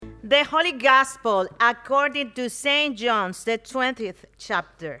The Holy Gospel according to St. John's, the 20th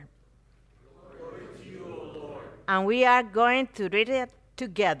chapter. Glory to you, O Lord. And we are going to read it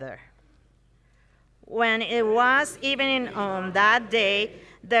together. When it was evening on that day,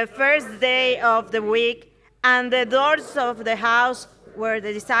 the first day of the week, and the doors of the house where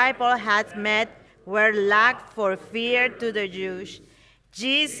the disciples had met were locked for fear to the Jews,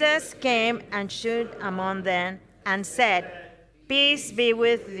 Jesus came and stood among them and said, "Peace be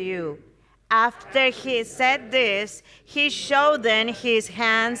with you." After he said this, he showed them his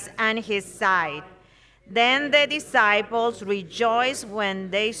hands and his side. Then the disciples rejoiced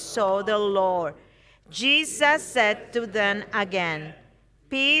when they saw the Lord. Jesus said to them again,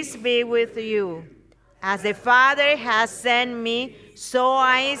 "Peace be with you. As the Father has sent me, so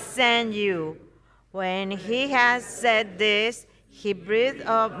I send you." When he had said this, he breathed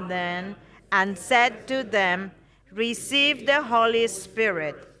on them and said to them, "Receive the Holy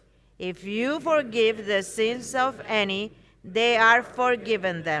Spirit. If you forgive the sins of any, they are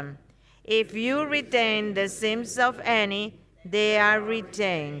forgiven them. If you retain the sins of any, they are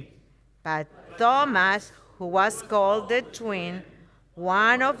retained." But Thomas, who was called the twin,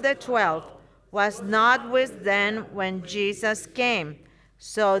 one of the 12, was not with them when Jesus came.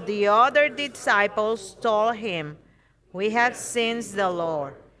 So the other disciples told him, "We have seen the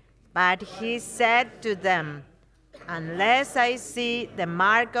Lord." But he said to them, "Unless I see the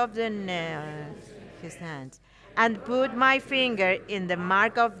mark of the nails in his hands, and put my finger in the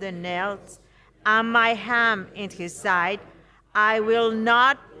mark of the nails, and my hand in his side, I will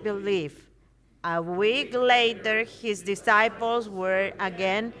not believe." A week later, his disciples were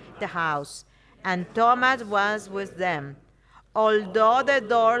again in the house, and Thomas was with them. Although the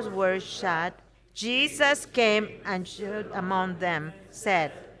doors were shut, Jesus came and stood among them,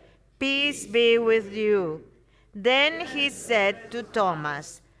 said, "Peace be with you." Then he said to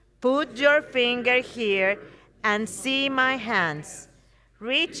Thomas, "Put your finger here and see my hands.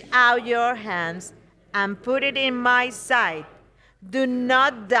 Reach out your hands and put it in my side. Do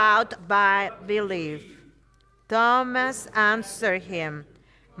not doubt, but believe." Thomas answered him,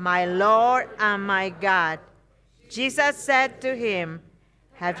 "My Lord and my God." Jesus said to him,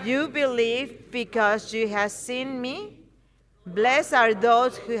 "Have you believed because you have seen me? Blessed are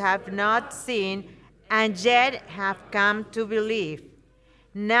those who have not seen and yet have come to believe."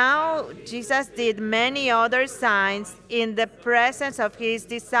 Now Jesus did many other signs in the presence of his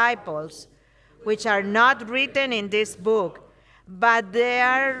disciples, which are not written in this book, but they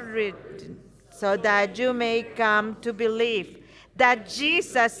are written so that you may come to believe that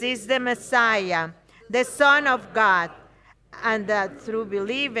Jesus is the Messiah, the Son of God, and that through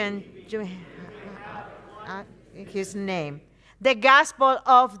believing in his name. The gospel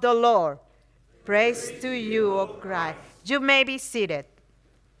of the Lord. Praise to you, O Christ. You may be seated.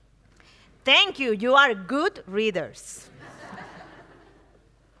 Thank you. You are good readers.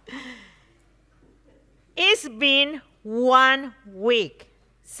 It's been 1 week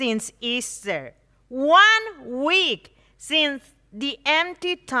since Easter. 1 week since the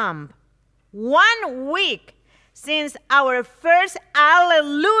empty tomb. 1 week since our first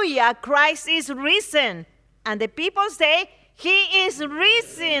Alleluia, Christ is risen. And the people say, "He is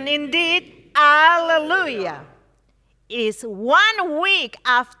risen indeed, Alleluia." It's 1 week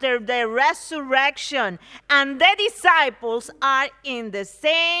after the resurrection, and the disciples are in the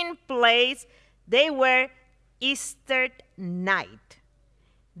same place they were Easter night.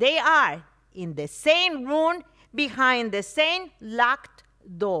 They are in the same room behind the same locked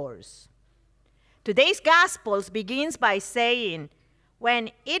doors. Today's Gospel begins by saying,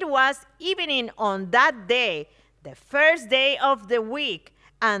 "When it was evening on that day, the first day of the week,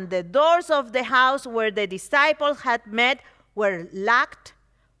 and the doors of the house where the disciples had met were locked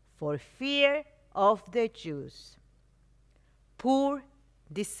for fear of the Jews." Poor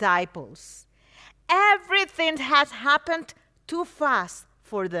disciples. Everything has happened too fast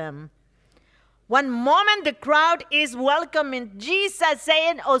for them. One moment the crowd is welcoming Jesus,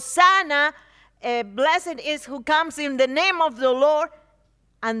 saying, "Hosanna, blessed is who comes in the name of the Lord."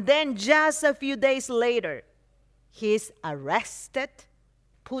 And then just a few days later, he is arrested,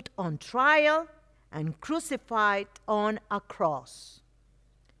 put on trial, and crucified on a cross.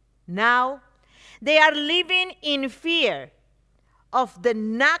 Now, they are living in fear of the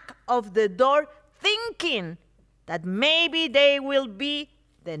knock of the door, thinking that maybe they will be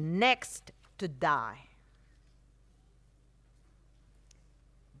the next to die.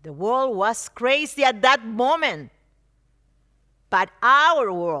 The world was crazy at that moment. But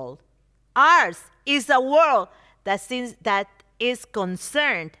our world, ours, is a world that is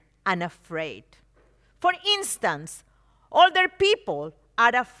concerned and afraid. For instance, older people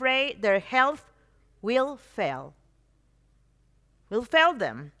are afraid their health will fail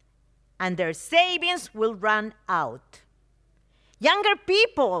them, and their savings will run out. Younger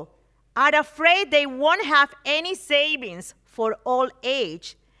people are afraid they won't have any savings for old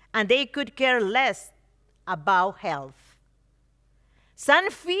age, and they could care less about health. Some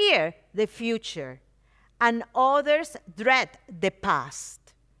fear the future, and others dread the past.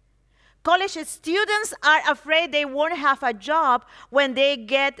 College students are afraid they won't have a job when they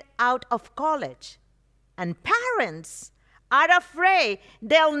get out of college. And parents are afraid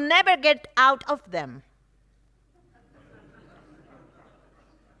they'll never get out of them.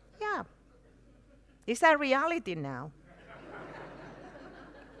 Yeah, it's a reality now.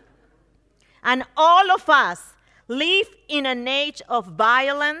 And all of us live in an age of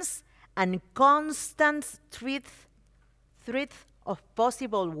violence and constant threat of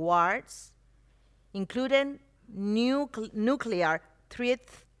possible wars, including nuclear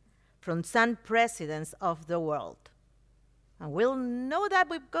threats from some presidents of the world. And we'll know that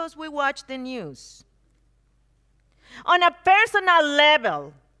because we watch the news. On a personal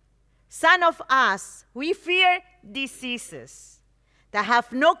level, some of us, we fear diseases that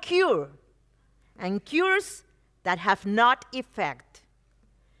have no cure and cures that have not effect.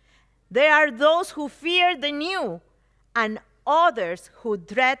 There are those who fear the new and others who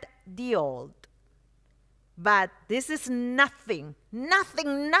dread the old. But this is nothing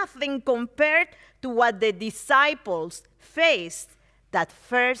compared to what the disciples faced that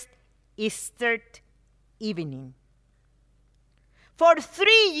first Easter evening. For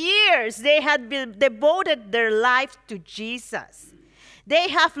 3 years, they had devoted their lives to Jesus. They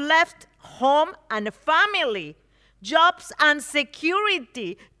have left home and family, jobs and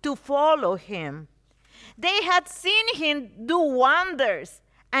security to follow him. They had seen him do wonders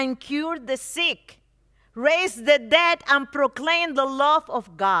and cure the sick, raise the dead, and proclaim the love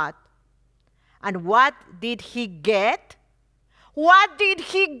of God. And what did he get? What did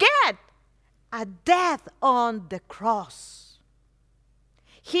he get? A death on the cross.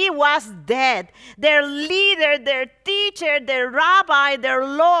 He was dead. Their leader, their teacher, their rabbi, their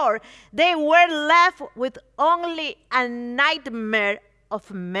Lord. They were left with only a nightmare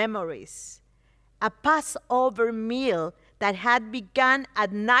of memories. A Passover meal that had begun a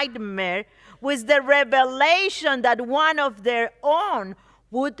nightmare with the revelation that one of their own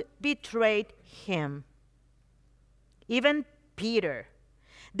would betray him. Even Peter,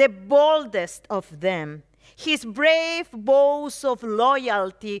 the boldest of them, his brave vows of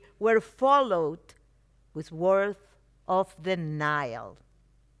loyalty were followed with words of denial.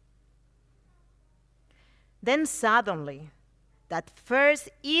 Then suddenly, that first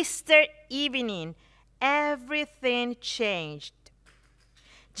Easter evening, everything changed.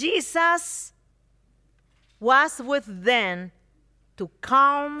 Jesus was with them to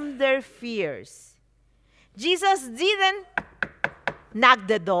calm their fears. Jesus didn't knock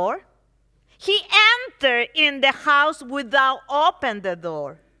the door. He entered in the house without opening the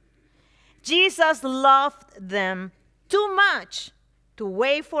door. Jesus loved them too much to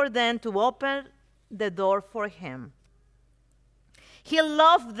wait for them to open the door for him. He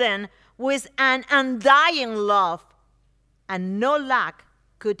loved them with an undying love, and no luck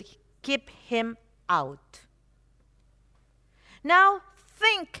could keep him out. Now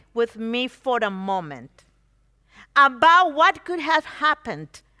think with me for a moment about what could have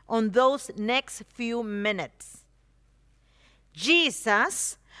happened on those next few minutes.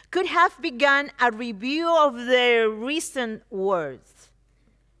 Jesus could have begun a review of their recent words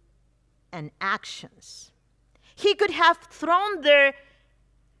and actions. He could have thrown their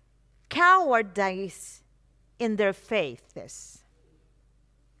cowardice in their faces.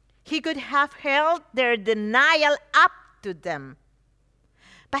 He could have held their denial up to them.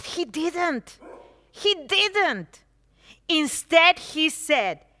 But he didn't. He didn't. Instead, he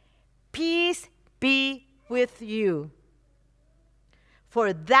said, "Peace be with you."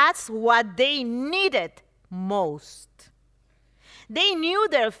 For that's what they needed most. They knew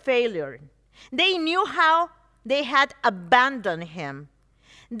their failure. They knew how they had abandoned him.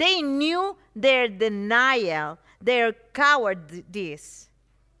 They knew their denial, their cowardice,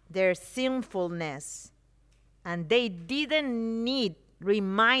 their sinfulness, and they didn't need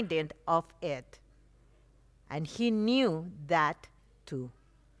reminded of it. And he knew that too.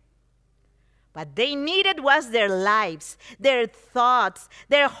 What they needed was their lives, their thoughts,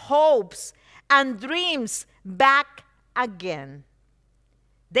 their hopes, and dreams back again.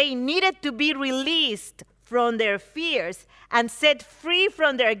 They needed to be released from their fears and set free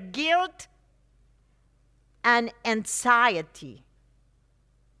from their guilt and anxiety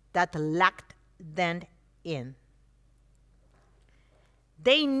that locked them in.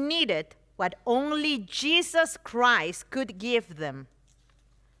 They needed what only Jesus Christ could give them: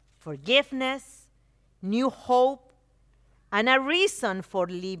 forgiveness, new hope, and a reason for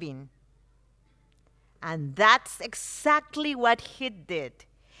living. And that's exactly what he did.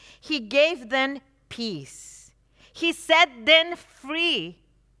 He gave them peace. He set them free.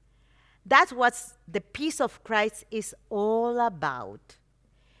 That's what the peace of Christ is all about: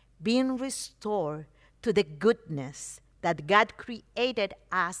 being restored to the goodness that God created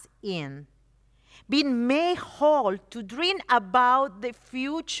us in, being made whole to dream about the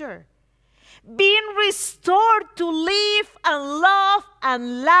future, being restored to live and love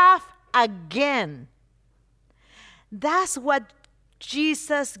and laugh again. That's what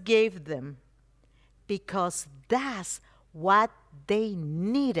Jesus gave them, because that's what they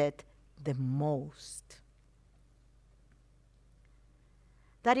needed the most.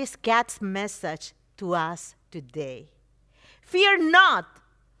 That is God's message to us today. Fear not,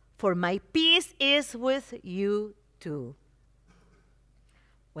 for my peace is with you too.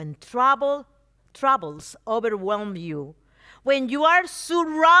 When troubles overwhelm you, when you are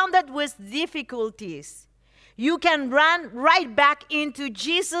surrounded with difficulties, you can run right back into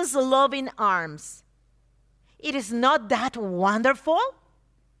Jesus' loving arms. It is not that wonderful?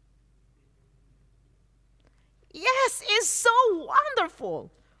 Yes, it's so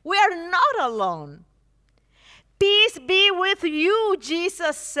wonderful. We are not alone. Peace be with you,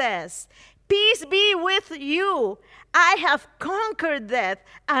 Jesus says. Peace be with you. I have conquered death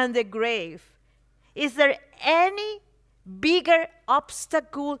and the grave. Is there any bigger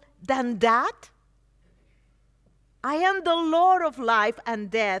obstacle than that? I am the Lord of life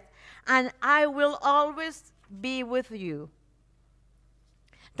and death, and I will always be with you.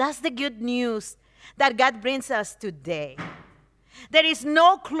 That's the good news that God brings us today. There is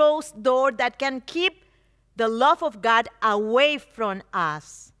no closed door that can keep the love of God away from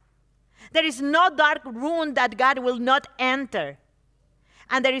us. There is no dark room that God will not enter.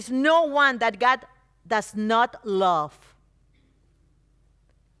 And there is no one that God does not love.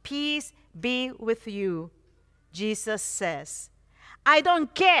 Peace be with you, Jesus says. I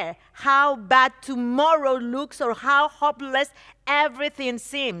don't care how bad tomorrow looks or how hopeless everything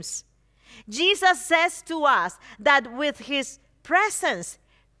seems. Jesus says to us that with his presence,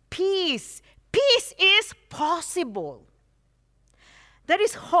 peace is possible. There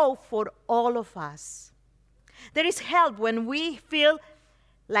is hope for all of us. There is help when we feel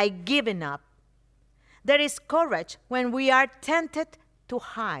like giving up. There is courage when we are tempted to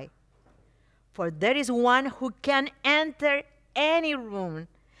hide. For there is one who can enter any room.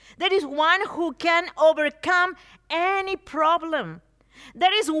 There is one who can overcome any problem.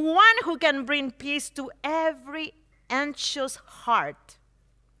 There is one who can bring peace to every anxious heart.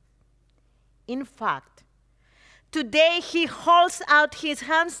 In fact, today he holds out his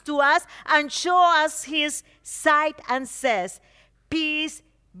hands to us and shows us his side and says, peace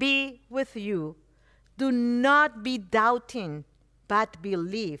be with you. Do not be doubting, but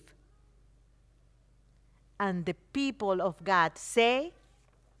believe. And the people of God say,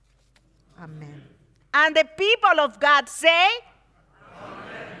 Amen. And the people of God say,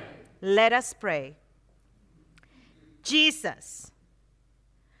 Amen. Let us pray. Jesus,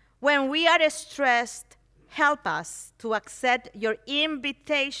 when we are stressed, help us to accept your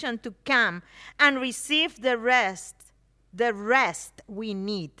invitation to come and receive the rest we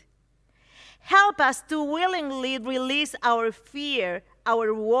need. Help us to willingly release our fear,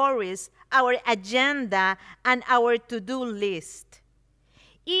 our worries, our agenda, and our to-do list.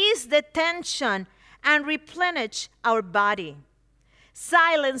 Ease the tension and replenish our body.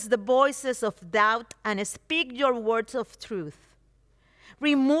 Silence the voices of doubt and speak your words of truth.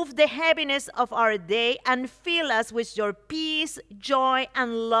 Remove the heaviness of our day and fill us with your peace, joy,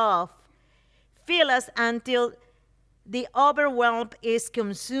 and love. Fill us until the overwhelm is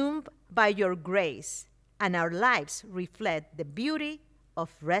consumed by your grace, and our lives reflect the beauty of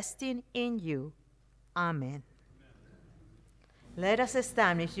resting in you. Amen. Let us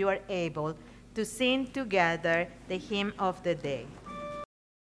stand, if you are able, to sing together the hymn of the day.